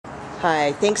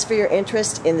Hi, thanks for your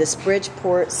interest in this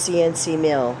Bridgeport CNC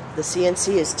mill. The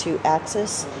CNC is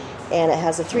 2-axis and it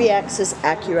has a 3-axis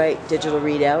Accurite digital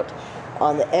readout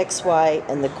on the XY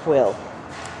and the Quill.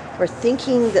 We're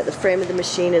thinking that the frame of the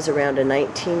machine is around a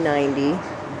 1990.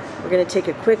 We're going to take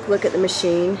a quick look at the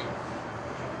machine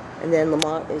and then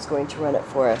Lamont is going to run it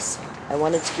for us. I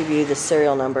wanted to give you the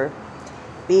serial number,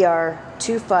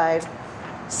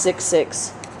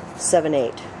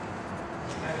 BR256678.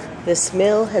 This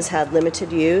mill has had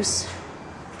limited use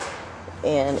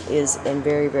and is in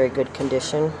very, very good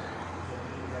condition.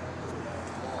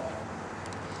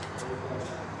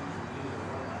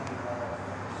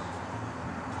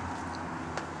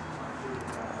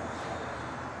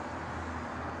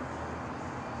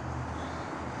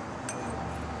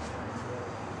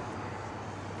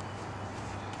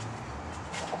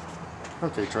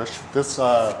 Okay, Trish, this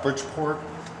Bridgeport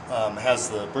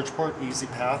has the Bridgeport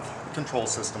EZ-Trac control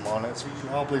system on it, so you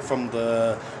probably from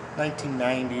the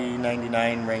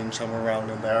 1990-99 range, somewhere around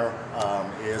in there.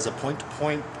 It is a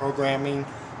point-to-point programming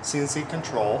CNC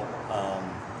control.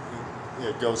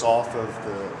 It goes off of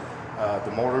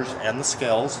the motors and the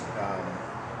scales. It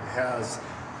has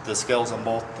the scales on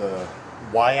both the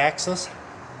Y-axis,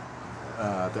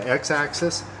 the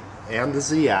X-axis, and the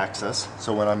Z-axis.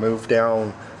 So when I move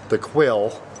down the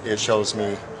Quill, it shows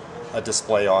me a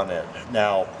display on it.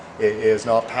 Now, it is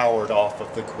not powered off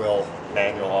of the Quill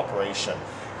manual operation.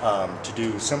 To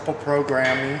do simple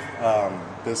programming,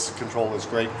 this control is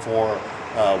great for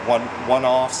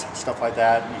one-offs, stuff like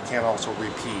that. You can also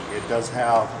repeat. It does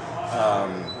have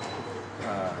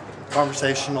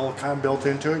conversational kind of built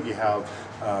into it. You have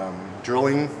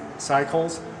drilling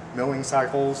cycles, milling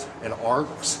cycles, and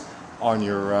arcs on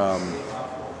your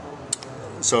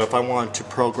so if I want to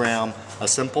program a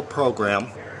simple program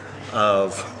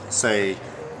of, say,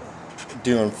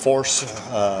 drill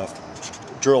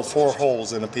 4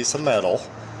 holes in a piece of metal,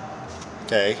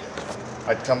 okay,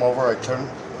 I'd come over, I'd turn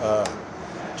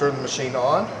the machine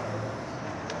on.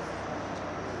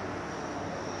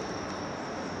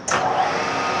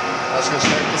 That's going to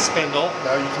start the spindle.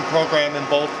 Now you can program in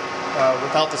both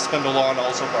without the spindle on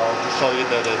also, but I'll just show you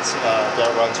that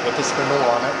that runs with the spindle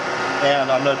on it.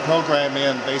 And I'm going to program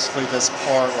in basically this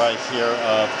part right here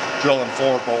of drilling 4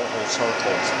 bolt hole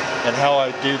circles. And how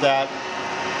I do that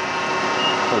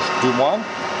is do 1,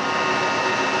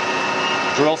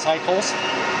 drill cycles.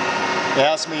 It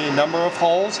asks me a number of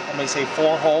holes. I'm going to say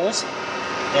 4 holes,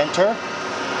 enter.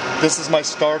 This is my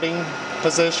starting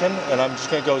position, and I'm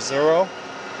just going to go 0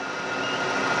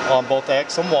 on both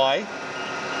X and Y.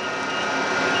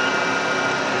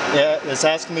 It's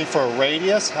asking me for a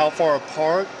radius, how far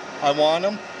apart I want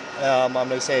them. I'm going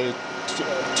to say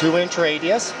 2-inch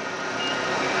radius.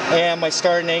 And my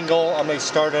starting angle, I'm going to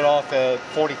start it off at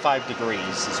 45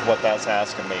 degrees is what that's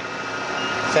asking me.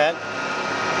 Set.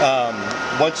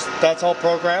 Once that's all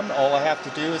programmed, all I have to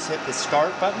do is hit the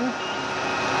start button,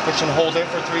 push and hold it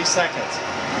for 3 seconds.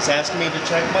 It's asking me to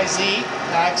check my Z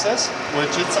axis,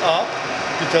 which it's up,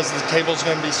 because the table's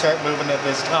going to be start moving at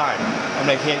this time. I'm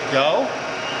going to hit go.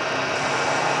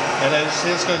 And then it's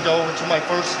just going to go over to my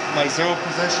 0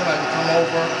 position. I can come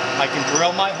over, I can drill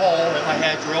my hole. If I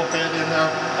had a drill bit in there,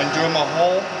 I can drill my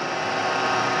hole.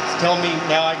 It's telling me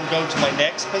now I can go to my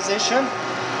next position.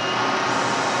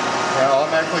 It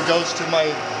automatically goes to my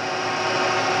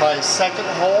second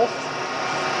hole.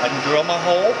 I can drill my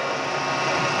hole.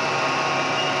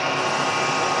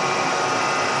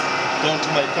 Go to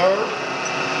my third,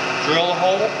 drill a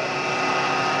hole.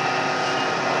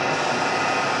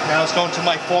 Now it's going to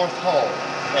my 4th hole.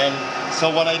 And so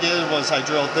what I did was I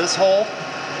drilled this hole,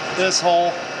 this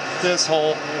hole, this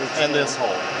hole, and this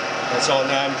hole. And so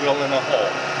now I'm drilling a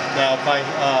hole. Now if I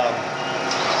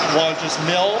want to just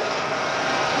mill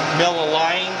a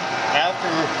line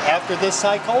after this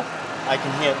cycle, I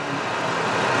can hit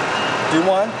do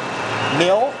 1,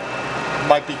 mill,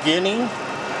 my beginning.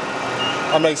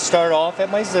 I'm going to start off at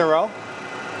my 0.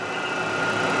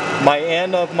 My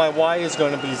end of my Y is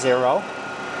going to be 0.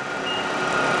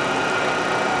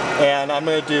 And I'm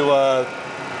going to do a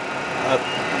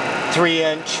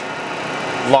 3-inch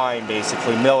line,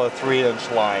 basically, mill a 3-inch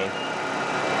line.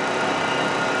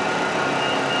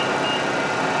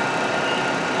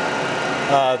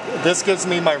 This gives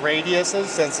me my radiuses.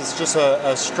 Since it's just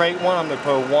a straight one, I'm going to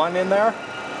put a 1 in there.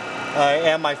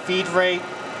 And my feed rate,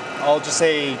 I'll just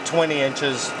say 20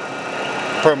 inches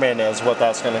per minute is what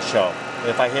that's going to show.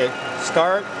 If I hit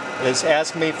start, it's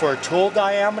asking me for a tool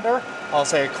diameter. I'll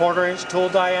say a 1/4 inch tool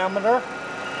diameter.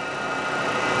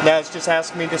 Now it's just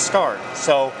asking me to start.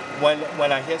 So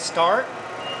when I hit start,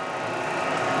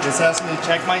 it's asking me to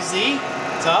check my Z.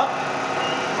 It's up.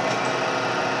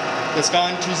 it's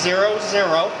gone to 0,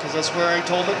 0, because that's where I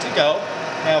told it to go.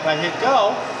 Now if I hit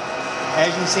go, as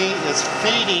you can see, it's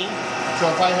feeding. So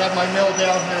if I have my mill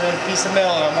down here in a piece of mill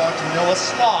and I want to mill a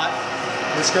slot,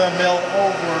 it's going to mill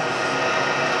over.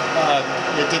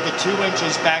 It did the 2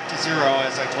 inches back to 0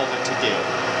 as I told it to do.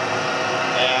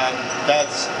 And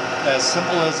that's as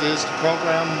simple as it is to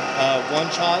program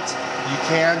one-shots. You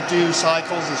can do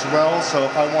cycles as well, so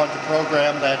if I want to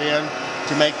program that in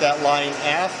to make that line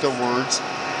afterwards,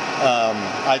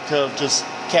 I could have just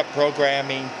kept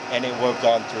programming and it would have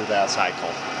gone through that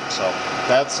cycle. So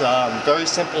that's very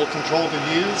simple control to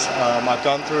use. I've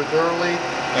gone through it thoroughly.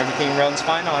 Everything runs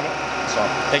fine on it. So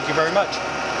thank you very much.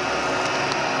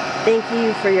 Thank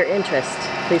you for your interest.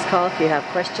 Please call if you have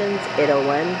questions,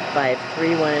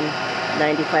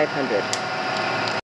 801-531-9500.